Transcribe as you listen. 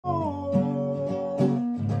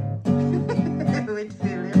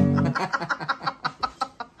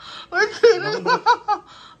What feeling?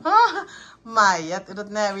 Maya, tulad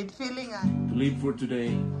na with feeling ah. To live for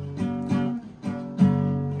today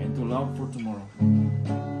and to love for tomorrow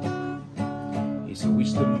is the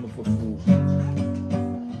wisdom of a fool.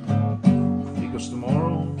 Because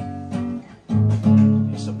tomorrow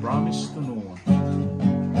is a promise to no one.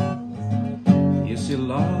 You see,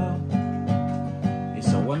 love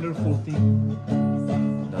is a wonderful thing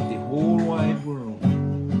that the whole wide world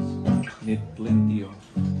need plenty of.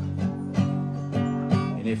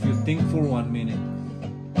 And if you think for 1 minute,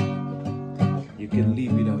 you can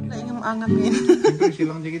live without it. Lain yung angamin. Siyempre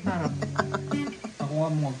silang di kita. Ako nga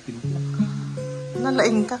mo magpinto.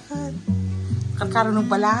 Nalaing ka ka. Karon ng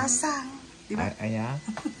balasang. Diba? Aya?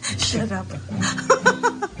 Shut up.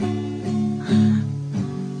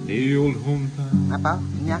 The old hometown Apa?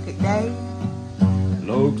 Nyakit day.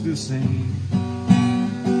 looks the same.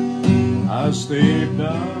 I stayed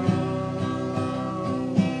down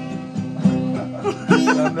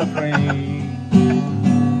on the train,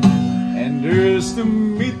 and there's to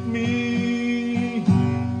meet me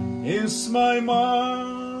is my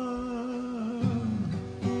mom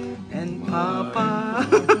And Papa.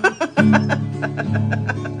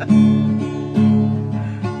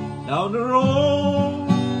 down the road.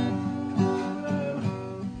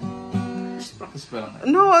 Practice pa lang.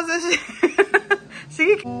 No,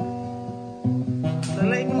 sige.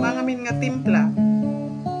 Nalaing yung angamin nga timpla.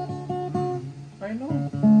 I know.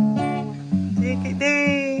 Sige,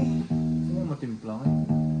 day. Hindi mo matimpla ka.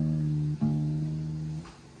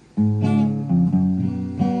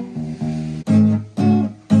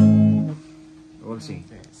 We'll sing.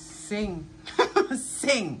 Sing.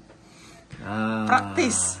 Sing. Ah.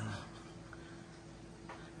 Practice.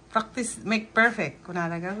 Practice make perfect.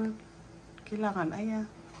 Kunana ka, kailangan, aya.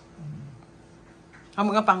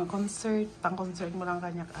 Ang mga pang-concert mo lang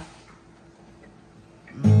kanya ka.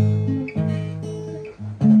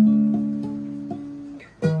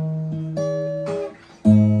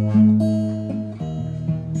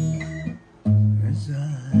 As I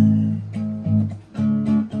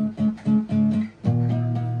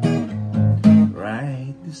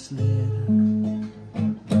write this letter,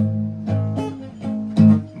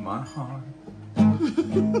 my heart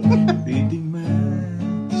beating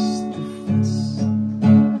mass to fuss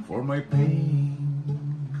for my pain.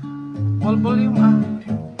 All volume ah.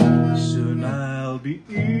 Soon I'll be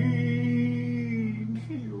in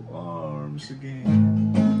your arms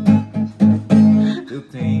again. To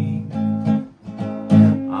think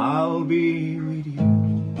I'll be with you,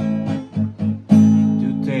 to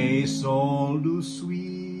taste all those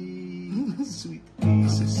sweet, sweet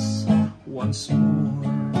kisses once more.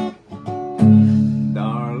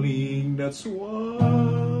 Darling, that's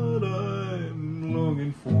what I'm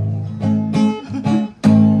longing for.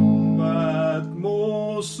 But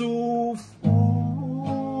most of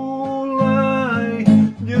all, I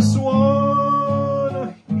just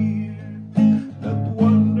wanna hear that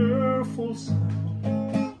wonderful sound.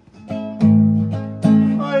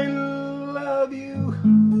 I love you,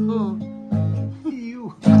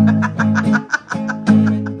 you.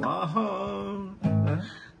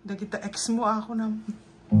 Kita ex mo ako na.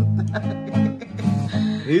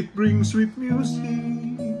 It brings sweet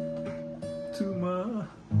music to my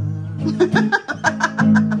heart.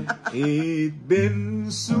 It's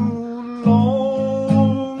been so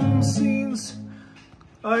long since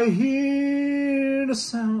I hear the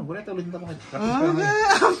sound. Wala ito ulit na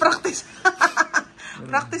Practice.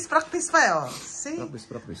 Practice pa yun. See?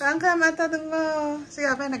 Practice. Saan ka matado mo? Sige,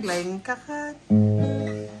 pa, naglaing ka ka.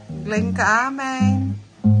 Naglaing ka amin.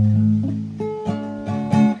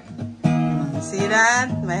 See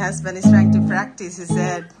that? My husband is trying to practice. He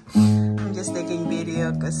said, I'm just taking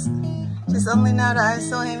video because just only now that I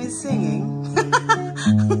saw him is singing.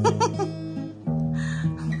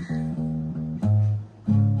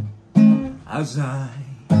 As I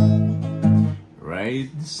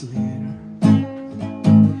write this letter,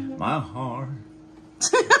 my heart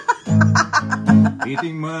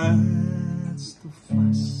beating miles too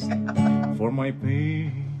fast for my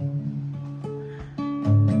pain.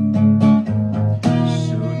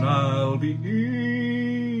 Soon I'll be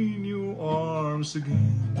in your arms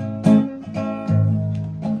again.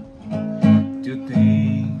 To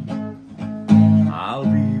think I'll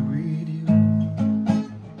be with you,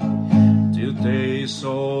 to taste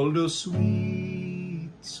all the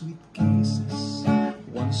sweet, sweet kisses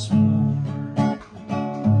once more.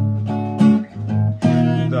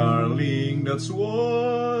 Darling, that's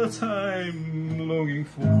what I'm longing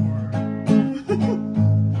for.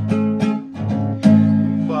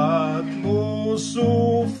 But most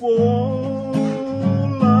of all,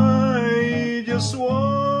 I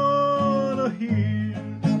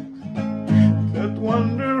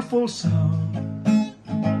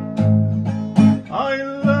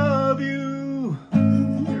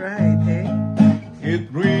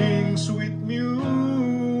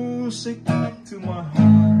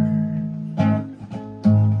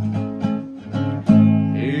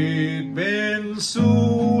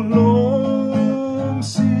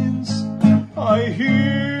I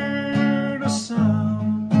hear the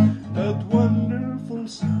sound, that wonderful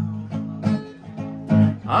sound.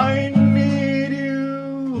 I need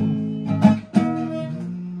you,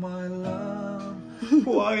 my love.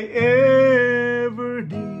 Why ever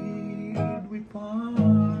did we part?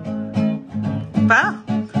 Pa?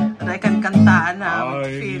 Aray kan kantaan na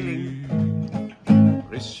with feeling.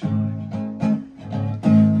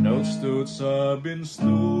 Those thoughts have been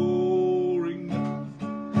storing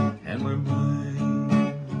in my mind.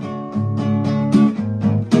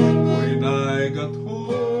 When I got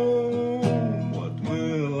home, what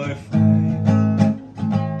will I find?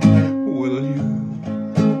 Will you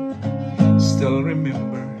still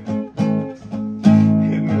remember?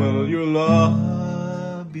 And will your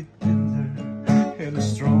love be tender and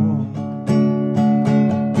strong?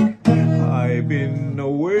 I've been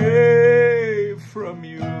away from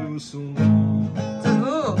you so long.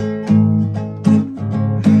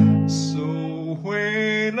 So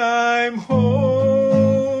when I'm home,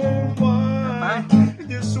 I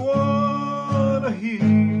just wanna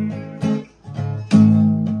hear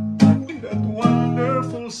that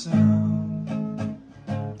wonderful sound.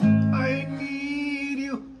 I need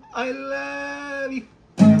you, I love you.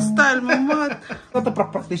 Style mo, Mat.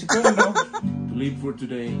 Practice ito, no? To live for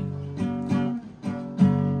today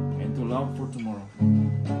and to love for tomorrow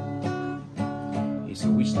is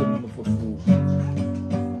the wisdom of a fool.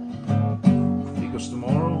 Because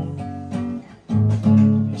tomorrow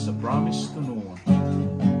is a promise to no one.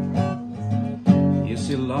 You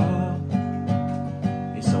see, love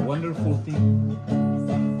is a wonderful thing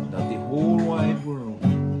that the whole wide world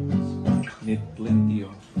need plenty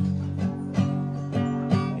of.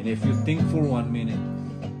 And if you think for 1 minute,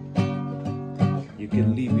 you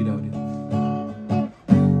can live without it.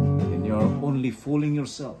 And you're only fooling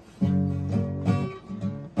yourself.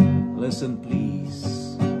 Listen,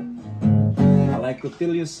 please. I'd like to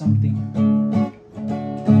tell you something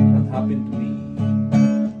that happened to me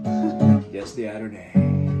just the other day.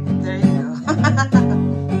 There you go.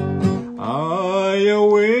 I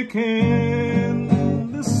awakened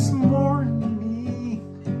this morning.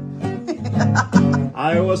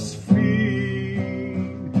 I was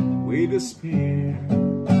filled with despair.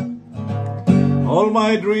 All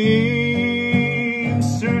my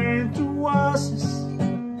dreams turned to ashes.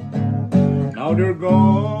 Now they're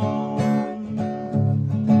gone.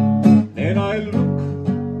 Then I look,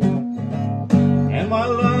 and my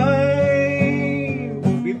life,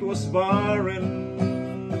 it was barren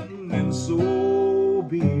and so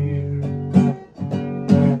bare.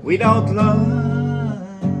 Without love,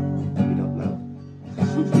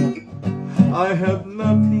 I have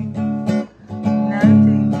nothing,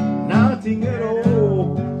 nothing at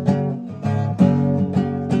all.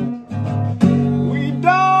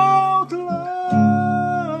 Without love,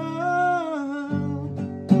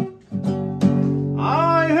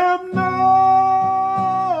 I have nothing.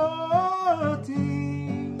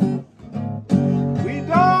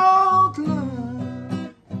 Without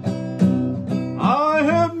love, I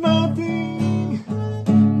have nothing,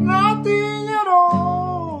 nothing at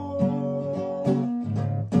all.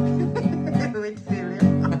 With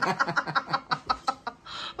feeling.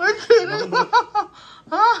 With feeling.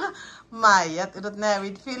 Mayat, udot na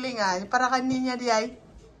with feeling ah. Para kaninya di ay.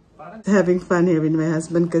 Having fun here with my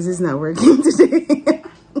husband because he's not working today.